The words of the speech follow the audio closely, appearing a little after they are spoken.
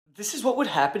This is what would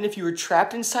happen if you were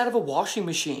trapped inside of a washing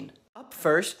machine. Up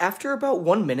first, after about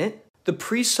 1 minute, the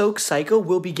pre-soak cycle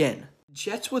will begin.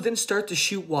 Jets will then start to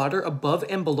shoot water above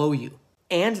and below you.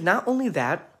 And not only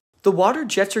that, the water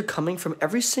jets are coming from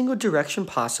every single direction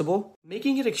possible,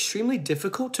 making it extremely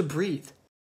difficult to breathe.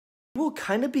 You will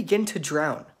kind of begin to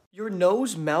drown. Your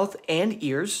nose, mouth, and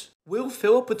ears will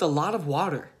fill up with a lot of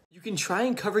water. You can try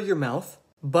and cover your mouth,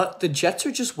 but the jets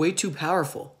are just way too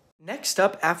powerful. Next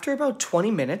up, after about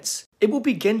 20 minutes, it will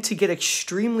begin to get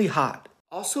extremely hot.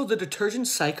 Also, the detergent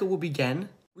cycle will begin,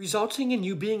 resulting in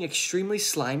you being extremely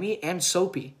slimy and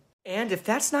soapy. And if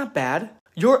that's not bad,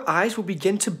 your eyes will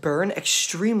begin to burn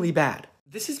extremely bad.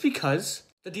 This is because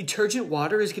the detergent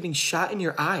water is getting shot in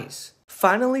your eyes.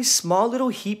 Finally, small little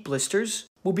heat blisters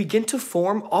will begin to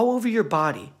form all over your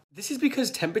body. This is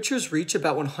because temperatures reach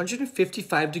about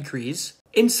 155 degrees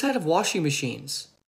inside of washing machines.